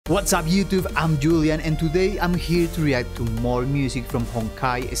What's up YouTube, I'm Julian and today I'm here to react to more music from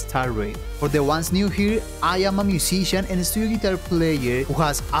Honkai Star Rail. For the ones new here, I am a musician and studio guitar player who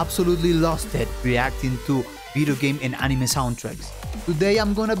has absolutely lost it reacting to video game and anime soundtracks. Today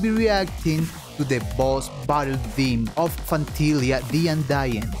I'm gonna be reacting to the boss battle theme of Phantylia The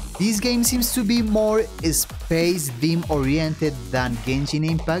Undiying. This game seems to be more space theme oriented than Genshin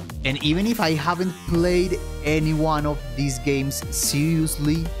Impact, and even if I haven't played any one of these games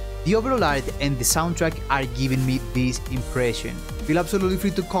seriously, the overall art and the soundtrack are giving me this impression. Feel absolutely free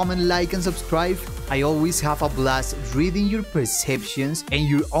to comment, like and subscribe. I always have a blast reading your perceptions and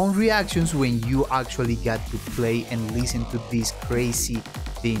your own reactions when you actually get to play and listen to these crazy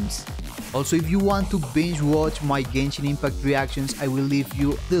themes. Also, if you want to binge watch my Genshin Impact reactions, I will leave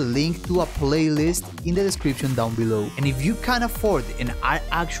you the link to a playlist in the description down below. And if you can afford and are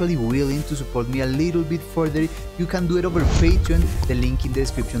actually willing to support me a little bit further, you can do it over Patreon, the link in the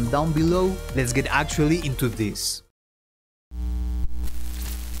description down below. Let's get actually into this.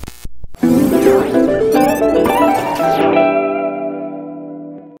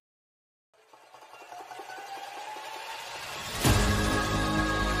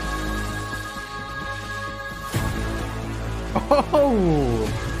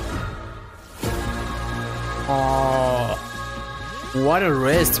 Oh, what a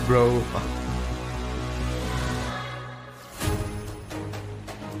rest, bro.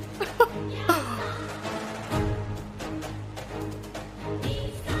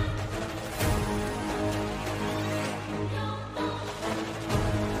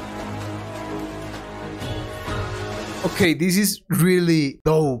 Okay, this is really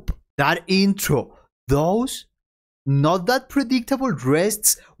dope. That intro, those not that predictable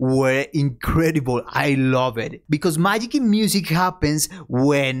rests were incredible. I love it because magic in music happens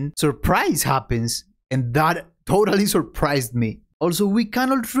when surprise happens, and that totally surprised me. Also, we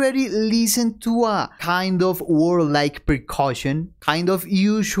can already listen to a kind of war-like percussion, kind of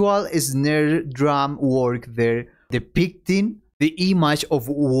usual snare drum work there, depicting the image of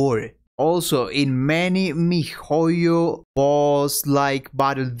war. Also, in many miHoyo boss-like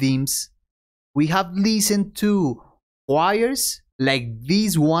battle themes, we have listened to choirs like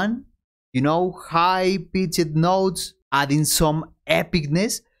this one, you know, high-pitched notes, adding some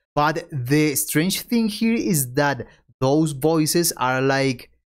epicness. But the strange thing here is that those voices are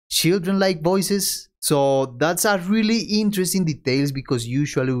like children-like voices. So that's a really interesting details because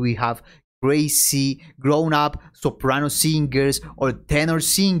usually we have crazy grown-up soprano singers or tenor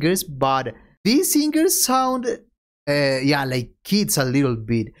singers, but these singers sound yeah, like kids a little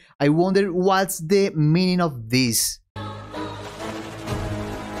bit. I wonder what's the meaning of this.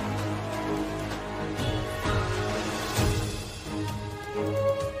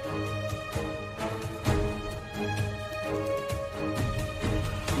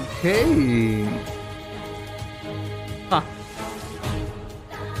 Okay. Huh.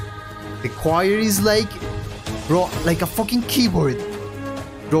 The choir is like, bro, like a fucking keyboard,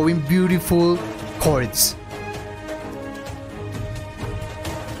 drawing beautiful chords.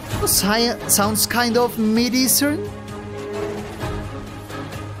 Sounds kind of Mid-Eastern.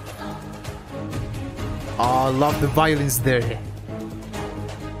 Oh, I love the violins there.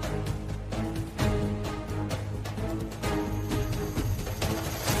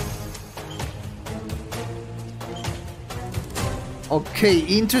 Okay,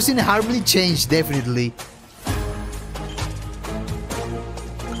 interesting harmony change, definitely.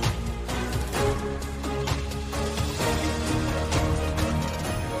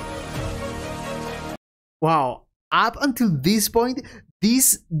 Wow, up until this point,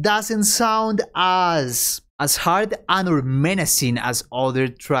 this doesn't sound as hard and or menacing as other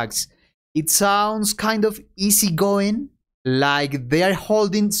tracks. It sounds kind of easygoing, like they are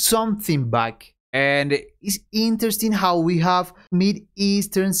holding something back. And it's interesting how we have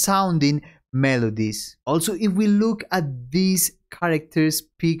Mid-Eastern sounding melodies. Also, if we look at this character's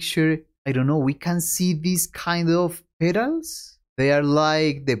picture, I don't know, we can see these kind of petals. They are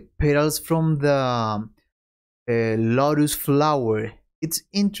like the petals from the lotus flower. It's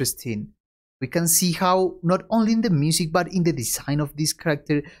interesting. We can see how not only in the music but in the design of this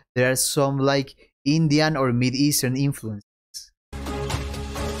character there are some like Indian or Mid-Eastern influence.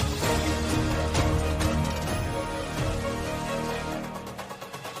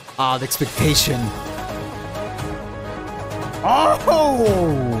 Ah, the expectation.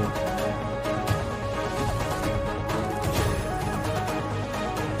 Oh!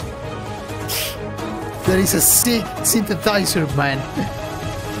 There is a sick synthesizer, man.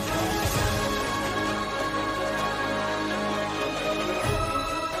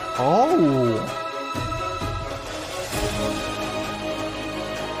 Oh.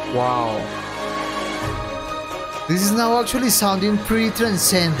 Wow. This is now actually sounding pretty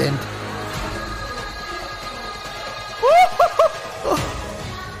transcendent.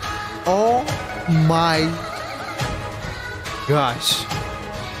 Oh my gosh.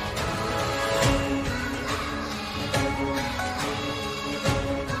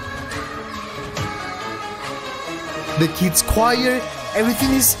 The kids' choir,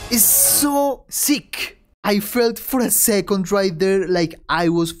 everything is so sick. I felt for a second right there like I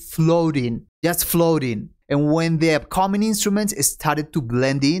was floating, just floating. And when the upcoming instruments started to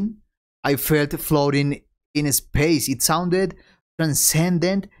blend in, I felt floating in space. It sounded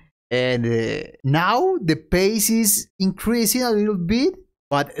transcendent. And now the pace is increasing a little bit,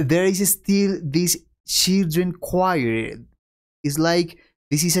 but there is still this children choir. It's like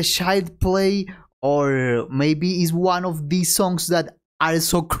this is a child play, or maybe it's one of these songs that are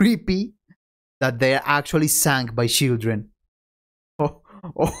so creepy that they are actually sung by children.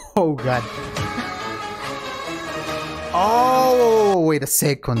 Oh God. Oh, wait a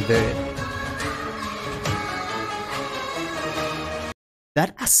second there.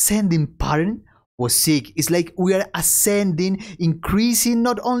 That ascending pattern was sick. It's like we are ascending, increasing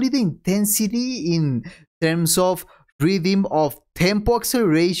not only the intensity in terms of rhythm, of tempo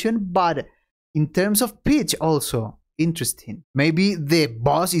acceleration, but in terms of pitch also. Interesting. Maybe the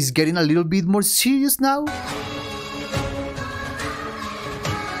boss is getting a little bit more serious now?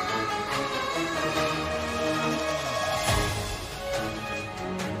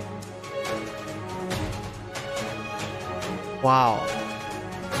 Wow.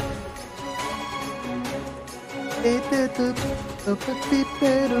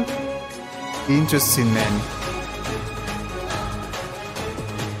 Interesting, man.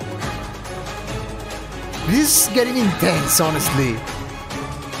 This is getting intense, honestly.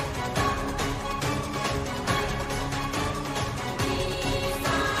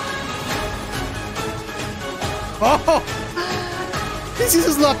 Oh! This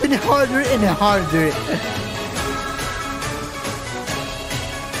is slapping harder and harder.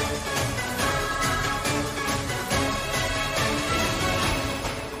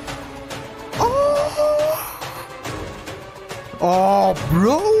 Oh,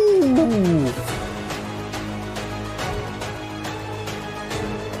 bro!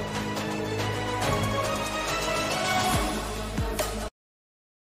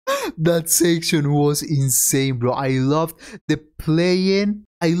 That section was insane, bro. I loved the playing.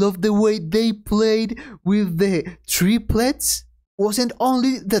 I loved the way they played with the triplets. Wasn't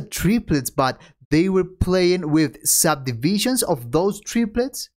only the triplets, but they were playing with subdivisions of those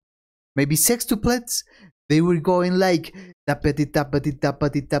triplets. Maybe sextuplets. They were going like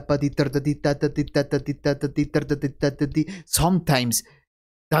sometimes.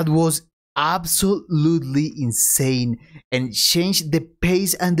 That was absolutely insane and changed the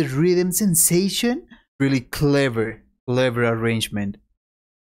pace and the rhythm sensation. Really clever arrangement.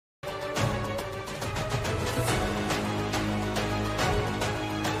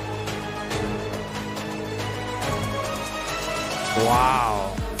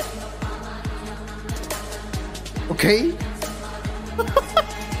 Wow. Okay.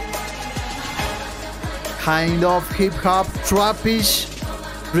 Kind of hip-hop, trappish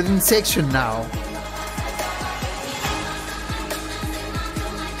rhythm section now.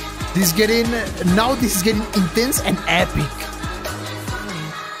 This is getting intense and epic.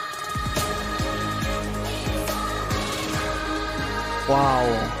 Wow.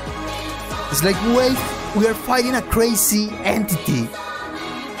 It's like we are fighting a crazy entity.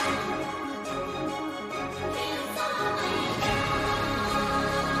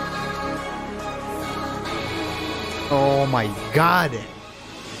 Oh my God.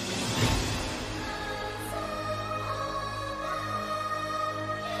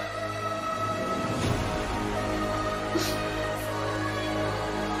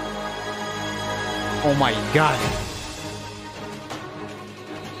 Oh my God.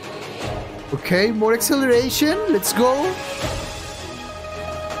 Okay, more acceleration. Let's go.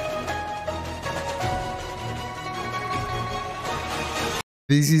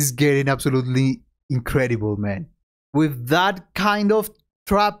 This is getting absolutely incredible, man. With that kind of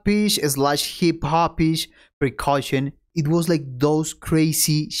trappish / hip-hopish percussion, it was like those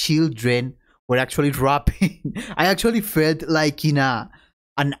crazy children were actually rapping. I actually felt like in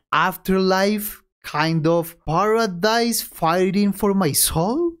an afterlife kind of paradise fighting for my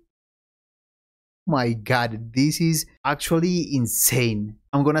soul. My God, this is actually insane.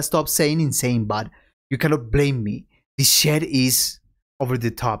 I'm gonna stop saying insane, but you cannot blame me. This shit is over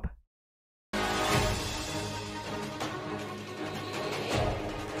the top.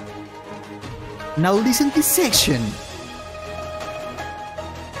 Now listen to this section.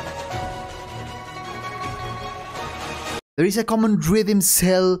 There is a common rhythm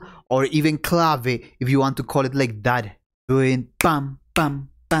cell or even clave if you want to call it like that, doing pam pam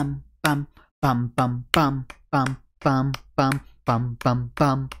pam pam pam pam pam pam pam pam pam pam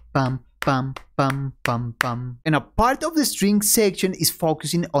pam pam pam pam pam pam. And a part of the string section is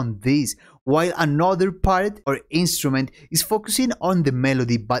focusing on this, while another part or instrument is focusing on the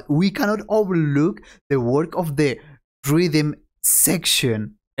melody, but we cannot overlook the work of the rhythm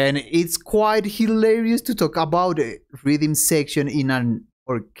section. And it's quite hilarious to talk about a rhythm section in an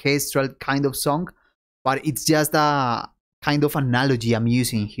orchestral kind of song, but it's just a kind of analogy I'm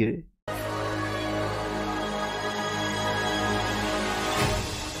using here.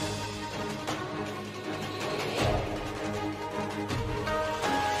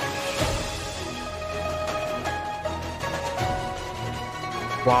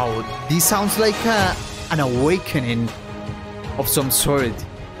 Wow, this sounds like an awakening of some sort,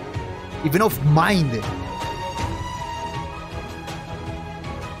 even of mind.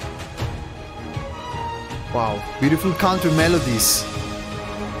 Wow, beautiful counter melodies.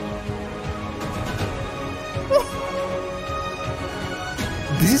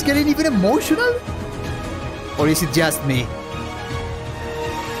 This is getting even emotional? Or is it just me?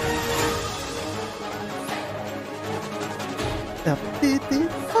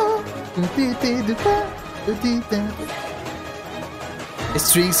 The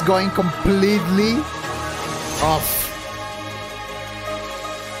strings going completely off.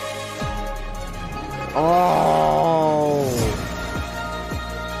 Oh,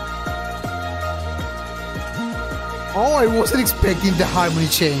 I wasn't expecting the harmony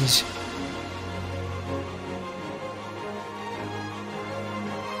change.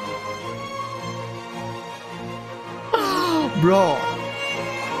 Bro,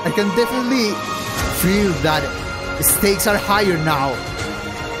 I can definitely feel that the stakes are higher now.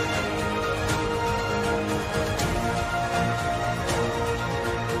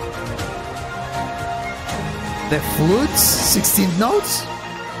 The flutes, 16 notes?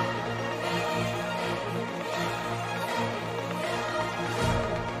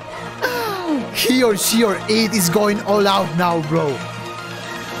 He or she or it is going all out now, bro.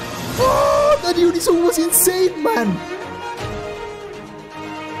 Oh, that unison was insane, man.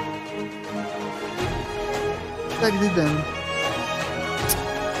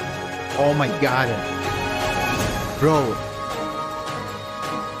 Oh my god, bro.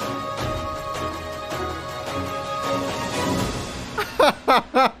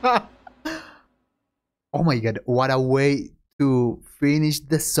 Oh my god, what a way to finish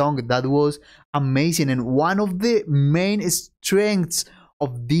the song. That was amazing, and one of the main strengths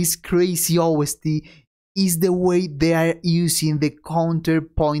of this crazy OST is the way they are using the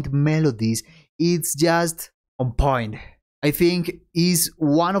counterpoint melodies. It's just on point. I think is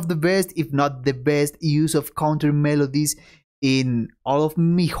one of the best, if not the best, use of counter melodies in all of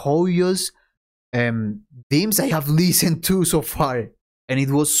miHoyo's themes I have listened to so far. And it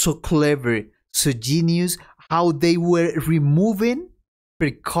was so clever, so genius how they were removing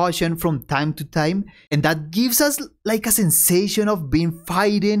percussion from time to time, and that gives us like a sensation of being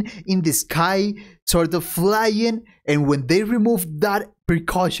fighting in the sky, sort of flying, and when they remove that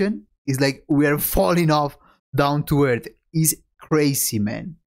percussion, it's like we are falling off down to earth. It's crazy,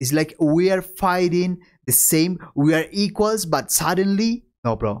 man. It's like we are fighting the same, we are equals, but suddenly,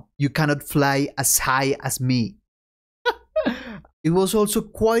 no bro, you cannot fly as high as me. It was also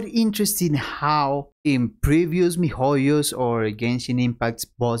quite interesting how in previous miHoyo's or Genshin Impact's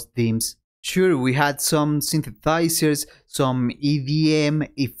boss themes, sure, we had some synthesizers, some EDM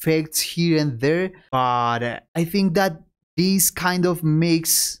effects here and there, but I think that this kind of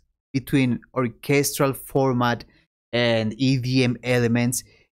mix between orchestral format and EDM elements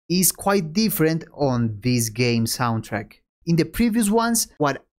is quite different on this game soundtrack. In the previous ones,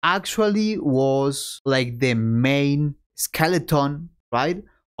 what actually was like the main skeleton, right,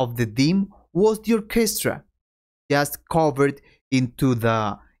 of the theme was the orchestra, just covered into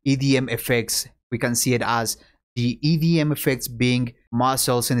the EDM effects. We can see it as the EDM effects being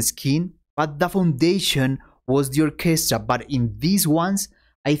muscles and skin, but the foundation was the orchestra. But in these ones,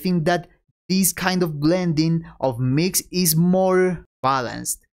 I think that this kind of blending of mix is more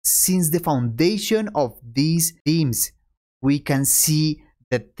balanced, since the foundation of these themes, we can see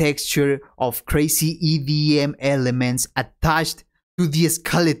the texture of crazy EDM elements attached to the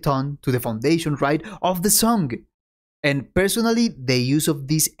skeleton, to the foundation, right, of the song. And personally, the use of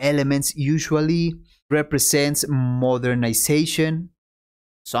these elements usually represents modernization,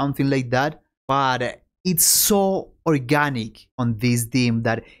 something like that, but it's so organic on this theme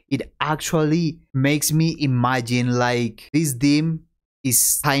that it actually makes me imagine like this theme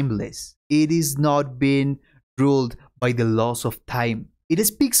is timeless. It is not being ruled by the laws of time. It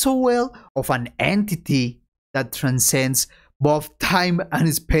speaks so well of an entity that transcends both time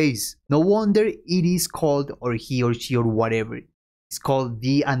and space. No wonder it is called, or he or she or whatever, it's called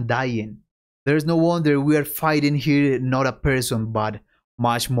the Undying. There's no wonder we are fighting here not a person but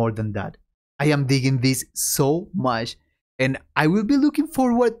much more than that. I am digging this so much, and I will be looking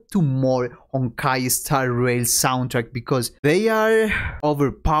forward to more Honkai Star Rail soundtrack because they are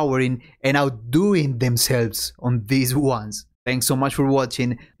overpowering and outdoing themselves on these ones. Thanks so much for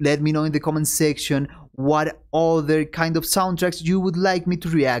watching. Let me know in the comment section what other kind of soundtracks you would like me to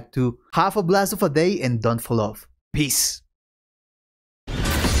react to. Have a blast of a day and don't fall off. Peace.